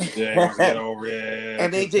 Yeah, he wants to get over it.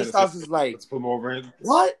 And AJ Styles is like, let's put him over in.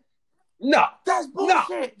 What? No. That's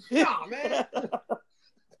bullshit. No, man.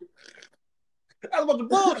 That's about the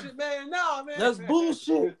bullshit, man. No, man. That's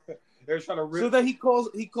bullshit. They're trying to rip. So then he calls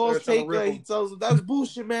Taker. He tells him, "That's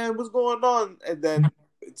bullshit, man. What's going on?" And then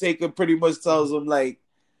Taker pretty much tells him, like,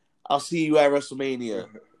 "I'll see you at WrestleMania."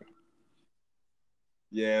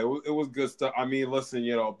 Yeah, it was good stuff. I mean, listen,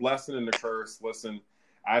 blessing and the curse. Listen,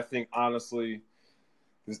 I think honestly,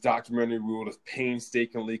 this documentary would have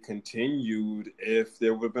painstakingly continued if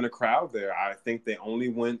there would have been a crowd there. I think they only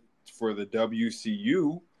went for the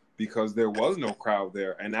WCU because there was no crowd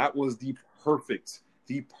there, and that was the perfect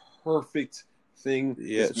thing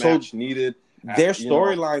this match needed. Their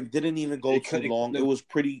storyline didn't even go too long. It was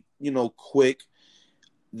pretty, quick.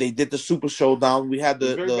 They did the Super Showdown. We had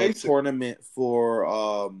the tournament for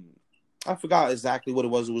I forgot exactly what it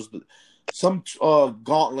was. It was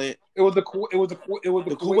gauntlet. It was the The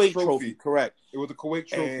Kuwait Kuwait trophy, correct. It was the Kuwait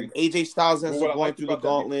trophy. And AJ Styles ends But what up I going liked through the about that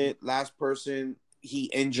gauntlet. Last person he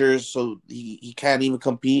injures, so he can't even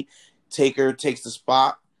compete. Taker takes the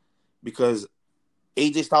spot because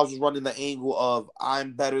AJ Styles was running the angle of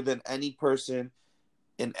I'm better than any person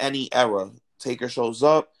in any era. Taker shows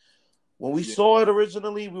up. When we saw it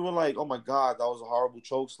originally, we were like, oh my God, that was a horrible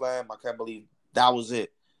choke slam. I can't believe that was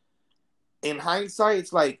it. In hindsight,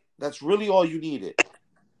 it's like, that's really all you needed.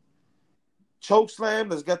 Choke slam,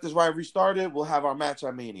 let's get this rivalry started. We'll have our match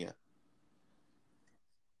at Mania.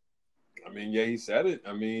 I mean, yeah, he said it.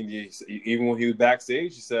 I mean, even when he was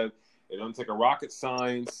backstage, he said it doesn't take a rocket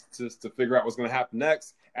science to figure out what's going to happen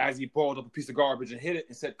next. As he pulled up a piece of garbage and hit it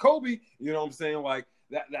and said, Kobe, you know what I'm saying? Like,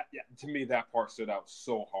 that to me, that part stood out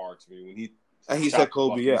so hard to me when he said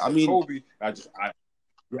Kobe. Yeah, I mean, Kobe.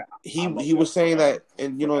 He was saying that,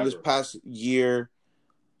 and this past year,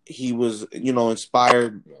 he was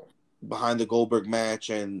inspired behind the Goldberg match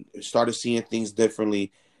and started seeing things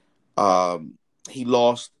differently. He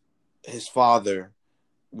lost his father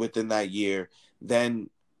within that year. Then,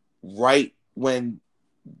 right when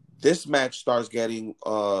this match starts getting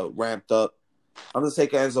ramped up,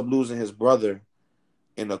 Undertaker ends up losing his brother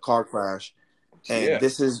in a car crash, and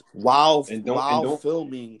this is while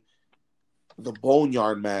filming the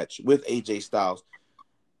Boneyard match with AJ Styles.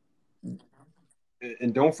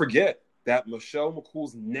 And don't forget that Michelle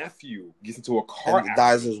McCool's nephew gets into a car accident,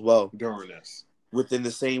 dies as well during this within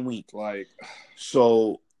the same week. Like,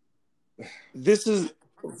 so this is,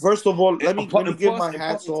 first of all, let me give my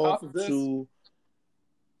hats off to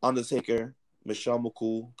Undertaker, Michelle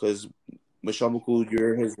McCool, because Michelle McCool,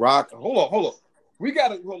 you're his rock. Hold on. We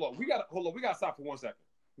gotta stop for 1 second.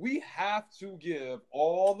 We have to give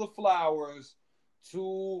all the flowers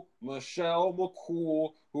to Michelle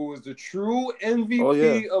McCool, who is the true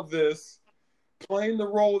MVP of this, playing the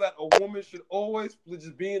role that a woman should always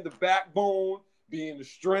just being the backbone, being the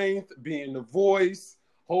strength, being the voice,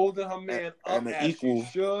 holding her man up as she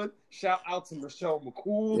should. Shout out to Michelle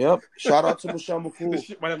McCool. Yep. Shout out to Michelle McCool. This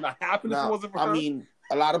shit might have not happened if it wasn't for her. I mean,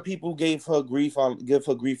 a lot of people give her grief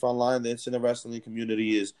online. The internet wrestling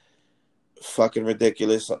community is fucking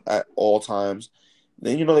ridiculous at all times.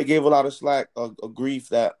 Then they gave a lot of slack, a grief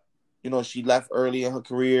that she left early in her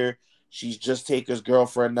career. She's just Taker's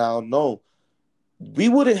girlfriend now. No, we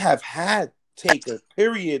wouldn't have had Taker,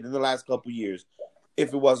 period, in the last couple years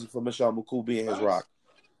if it wasn't for Michelle McCool being his rock.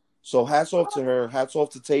 So hats off to her. Hats off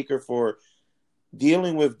to Taker for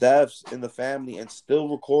dealing with deaths in the family and still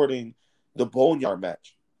recording the Boneyard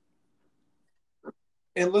match.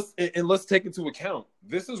 And let's take into account,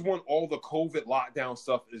 this is when all the COVID lockdown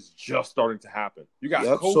stuff is just starting to happen. You got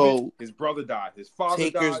COVID, so his brother died, his father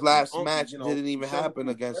Taker's died. Taker's last match didn't even happen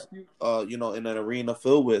against, in an arena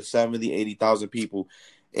filled with 70,000, 80,000 people.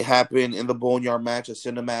 It happened in the Boneyard match, a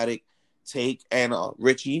cinematic take. And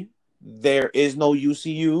Richie, there is no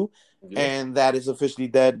UCU, and that is officially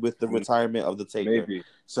dead with the retirement of the Taker. Maybe.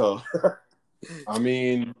 So, I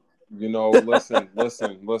mean, listen.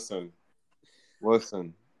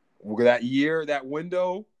 That year, that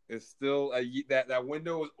window is still that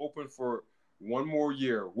window is open for one more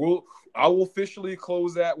year. I will officially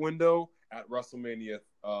close that window at WrestleMania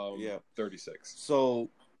 36. So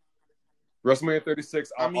WrestleMania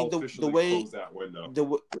 36. I'll the way close that window.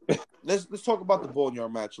 Let's talk about the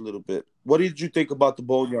Boneyard match a little bit. What did you think about the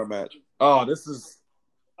Boneyard match? This was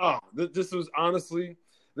honestly.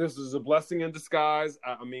 This is a blessing in disguise.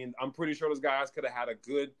 I mean, I'm pretty sure those guys could have had a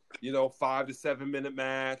good, 5 to 7 minute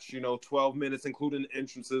match, 12 minutes, including the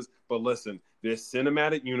entrances. But listen, this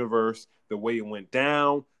cinematic universe, the way it went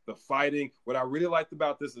down, the fighting. What I really liked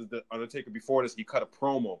about this is that Undertaker, before this, he cut a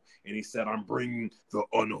promo and he said, "I'm bringing the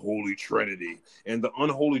Unholy Trinity." And the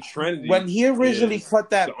Unholy Trinity. When he originally cut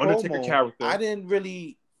that the Undertaker promo, character, I didn't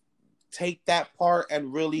really take that part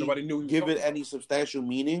and really give it any substantial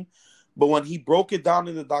meaning. But when he broke it down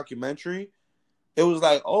in the documentary, it was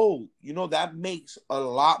like, oh, that makes a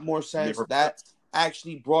lot more sense. That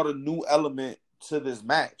actually brought a new element to this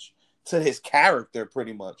match, to his character,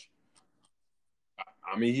 pretty much.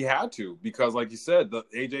 I mean, he had to, because like you said, the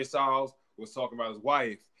AJ Styles was talking about his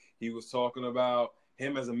wife. He was talking about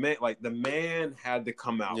him as a man. Like, the man had to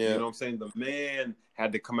come out. Yeah. You know what I'm saying? The man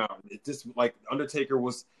had to come out. It just, like, Undertaker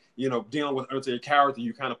was... dealing with Undertaker character,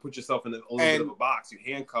 you kind of put yourself in a little bit of a box. You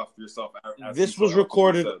handcuff yourself. This was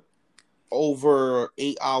recorded over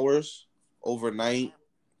 8 hours overnight.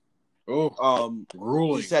 Oh,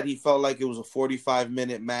 grueling. He said he felt like it was a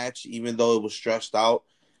 45-minute match, even though it was stretched out.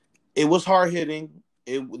 It was hard hitting.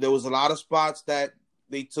 There was a lot of spots that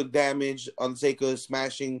they took damage. Undertaker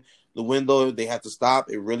smashing the window. They had to stop.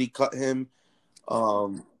 It really cut him.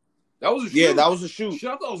 That was a shoot. Yeah, that was a shoot. Shit,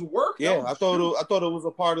 I thought it was work. Yeah, I thought it was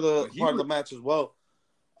a part of the match as well.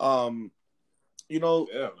 You know,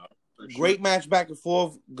 great match back and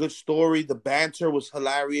forth, good story. The banter was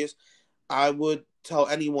hilarious. I would tell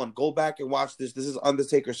anyone, go back and watch this. This is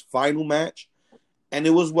Undertaker's final match, and it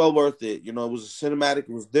was well worth it. You know, it was cinematic, it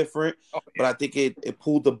was different, but I think it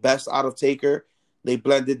pulled the best out of Taker. They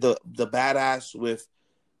blended the badass with,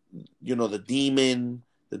 you know, the demon,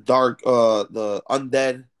 the dark, the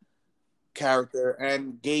undead character,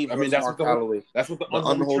 and gave Mark Calloway. That's what the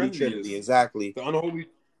unholy trinity is. Exactly.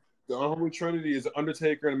 The unholy trinity is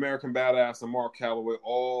Undertaker and American Badass and Mark Calloway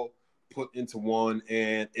all put into one,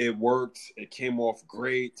 and it worked. It came off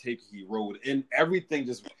great. Taker, he rolled in everything,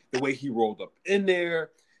 just the way he rolled up in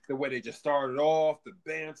there, the way they just started off, the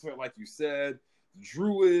banter, like you said, the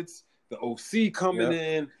Druids, the OC coming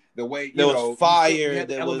in, the way there was fire,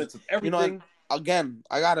 there elements of everything. You know, again,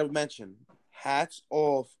 I gotta mention, hats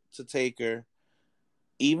off to Taker,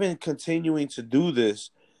 even continuing to do this.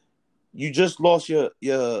 You just lost your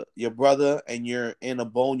brother, and you're in a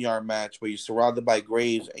boneyard match where you're surrounded by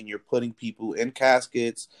graves, and you're putting people in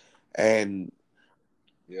caskets, and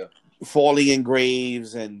falling in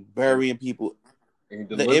graves and burying people. And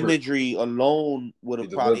the imagery alone would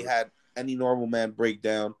have probably had any normal man break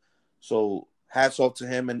down. So hats off to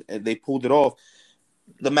him, and they pulled it off.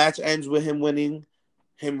 The match ends with him winning,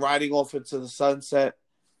 him riding off into the sunset.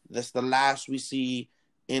 That's the last we see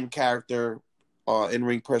in character,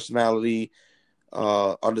 in-ring personality,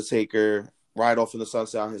 Undertaker ride off in the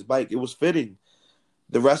sunset on his bike. It was fitting.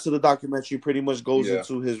 The rest of the documentary pretty much goes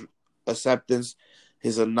into his acceptance,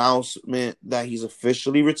 his announcement that he's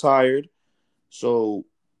officially retired. So,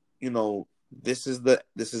 you know, this is the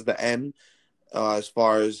end as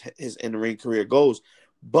far as his in-ring career goes.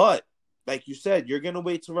 But like you said, you're gonna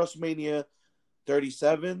wait to WrestleMania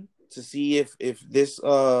 37 to see if this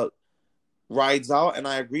rides out, and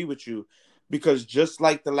I agree with you, because just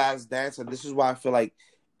like The Last Dance, and this is why I feel like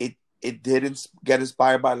it didn't get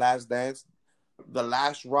inspired by Last Dance, the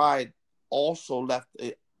last ride also left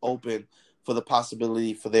it open for the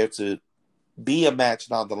possibility for there to be a match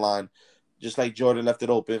down the line, just like Jordan left it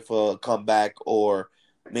open for a comeback or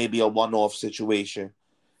maybe a one-off situation.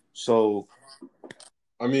 So,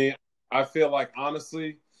 I mean, I feel like,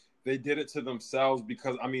 honestly, they did it to themselves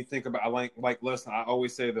because, I mean, think about it. Listen, I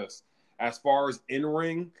always say this. As far as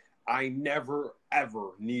in-ring, I never,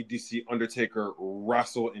 ever need to see Undertaker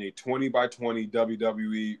wrestle in a 20x20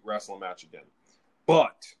 WWE wrestling match again.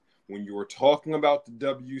 But when you were talking about the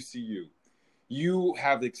WCU, you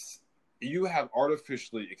have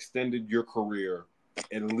artificially extended your career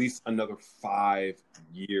at least another 5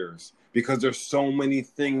 years because there's so many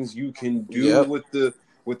things you can do with the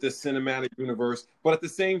cinematic universe. But at the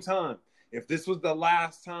same time, if this was the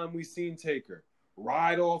last time we seen Taker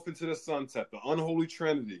ride off into the sunset, the unholy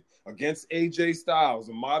trinity against AJ Styles,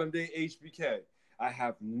 a modern day HBK, I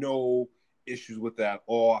have no issues with that at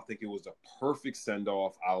all. I think it was a perfect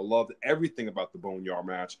send-off. I loved everything about the Boneyard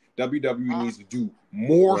match. WWE needs to do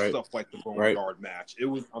more stuff like the Boneyard match. It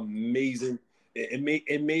was amazing. It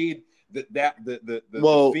made the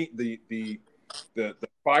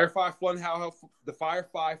Firefly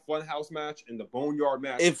Funhouse match and the Boneyard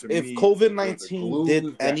match. If COVID-19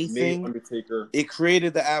 did anything, Undertaker, it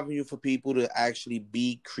created the avenue for people to actually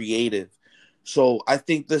be creative. So I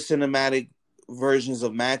think the cinematic versions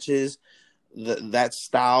of matches, that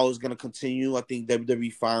style is going to continue. I think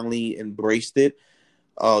WWE finally embraced it.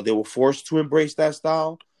 They were forced to embrace that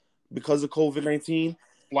style because of COVID-19.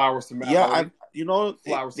 Flowers to Matt. Yeah,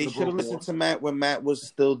 they should have listened to Matt when Matt was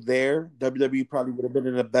still there. WWE probably would have been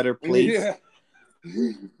in a better place. Yeah.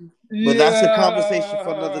 But that's a conversation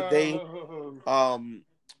for another day.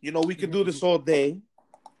 We could do this all day.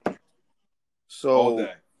 So, all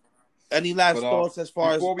day. Any last thoughts as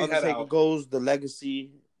far as Undertaker goes, the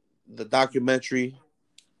legacy, the documentary?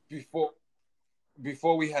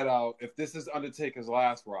 Before we head out, if this is Undertaker's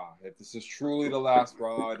last ride, if this is truly the last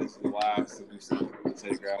ride, this is the last that we've seen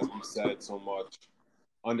Undertaker, as we said so much.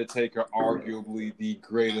 Undertaker, arguably the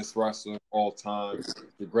greatest wrestler of all time,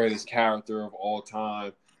 the greatest character of all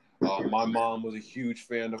time. My mom was a huge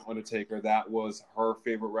fan of Undertaker. That was her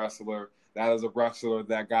favorite wrestler. That is a wrestler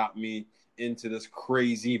that got me into this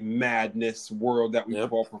crazy madness world that we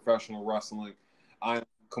call professional wrestling. I'm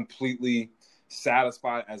completely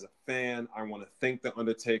satisfied as a fan. I want to thank The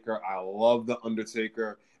Undertaker. I love The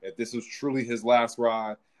Undertaker. If this was truly his last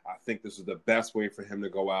ride, I think this is the best way for him to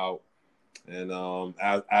go out. And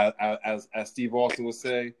as Steve Austin would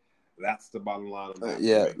say, that's the bottom line of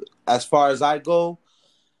that. As far as I go,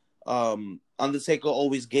 I Undertaker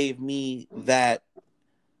always gave me that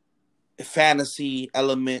fantasy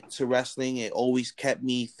element to wrestling. It always kept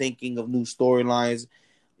me thinking of new storylines,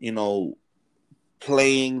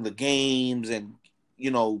 playing the games and,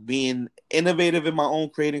 being innovative in my own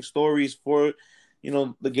creating stories for,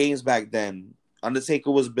 the games back then.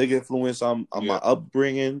 Undertaker was a big influence on my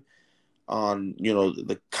upbringing, on,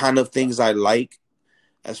 the kind of things I like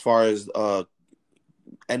as far as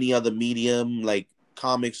any other medium like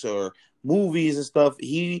comics or movies and stuff.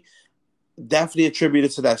 He definitely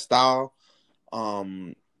attributed to that style.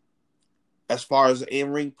 As far as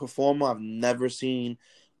in-ring performer, I've never seen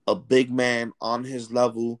a big man on his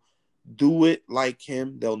level do it like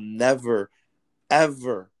him. There'll never,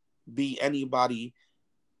 ever be anybody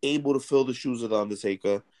able to fill the shoes of The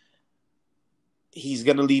Undertaker. He's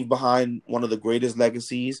going to leave behind one of the greatest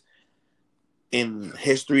legacies in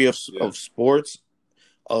history of sports,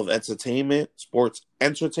 of sports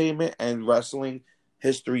entertainment, and wrestling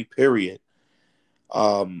history, period.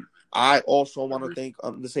 I also want to thank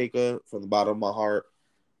Undertaker from the bottom of my heart.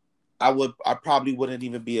 I probably wouldn't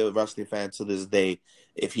even be a wrestling fan to this day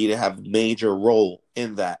if he didn't have a major role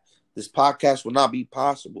in that. This podcast would not be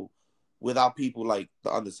possible without people like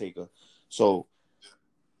The Undertaker. So,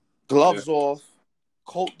 gloves off,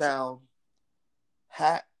 coat down,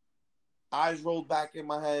 hat, eyes rolled back in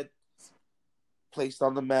my head, placed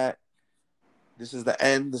on the mat. This is the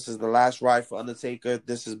end. This is the last ride for Undertaker.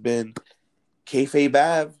 This has been Kayfabe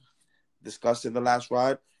Ave discussing the last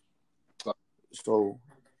ride. So,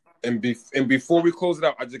 and before we close it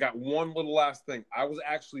out, I just got one little last thing. I was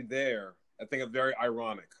actually there. I think it's very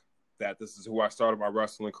ironic that this is who I started my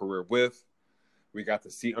wrestling career with. We got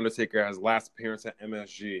to see Undertaker at his last appearance at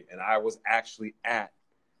MSG, and I was actually at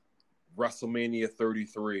WrestleMania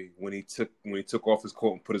 33 when he took off his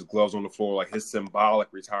coat and put his gloves on the floor, like his symbolic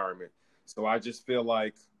retirement. So I just feel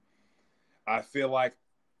like I've been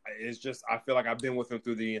with him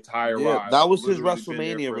through the entire ride. That was his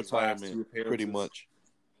WrestleMania retirement, pretty much.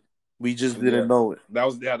 We just didn't know it. That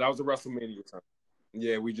was the WrestleMania retirement.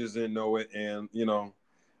 Yeah, we just didn't know it, and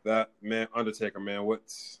that man, Undertaker, man,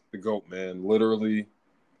 what's the GOAT, man? Literally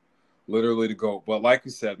the GOAT. But like you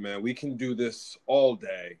said, man, we can do this all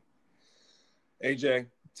day. AJ,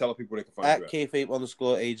 tell people they can find you at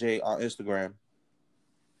 @Kayfabe_AJ on Instagram.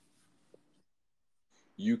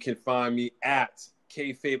 You can find me at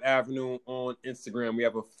Kayfabe Avenue on Instagram. We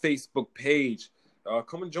have a Facebook page.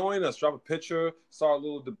 Come and join us. Drop a picture. Start a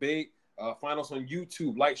little debate. Find us on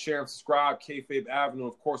YouTube. Like, share, and subscribe. Kayfabe Avenue.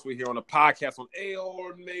 Of course, we're here on the podcast on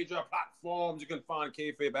all major platforms. You can find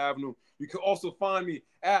Kayfabe Avenue. You can also find me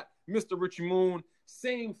at Mr. Richie Moon.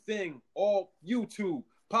 Same thing. All YouTube,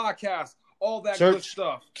 podcast, all that good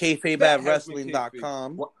stuff.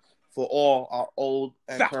 KayfabeAveWrestling.com for all our old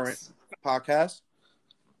and current podcasts.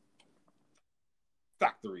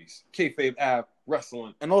 Factories. Kayfabe Ave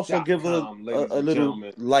Wrestling. And also give a little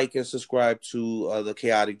like and subscribe to the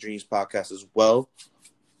Chaotic Dreams podcast as well.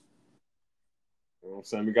 You know what I'm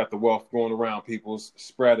saying? We got the wealth going around, people.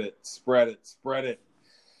 Spread it. Whew.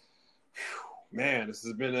 Man, this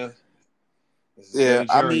has been a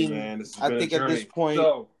journey, man. I think at this point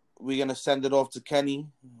we're gonna send it off to Kenny,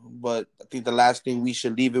 but I think the last thing we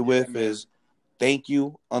should leave it with is thank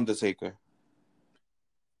you, Undertaker.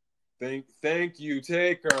 Thank you,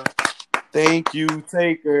 Taker. Thank you,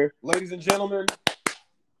 Taker. Ladies and gentlemen,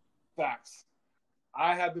 facts.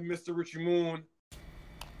 I have been Mr. Richie Moon.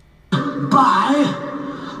 Bye.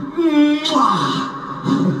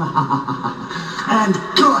 And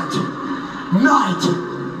good night.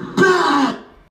 Bye.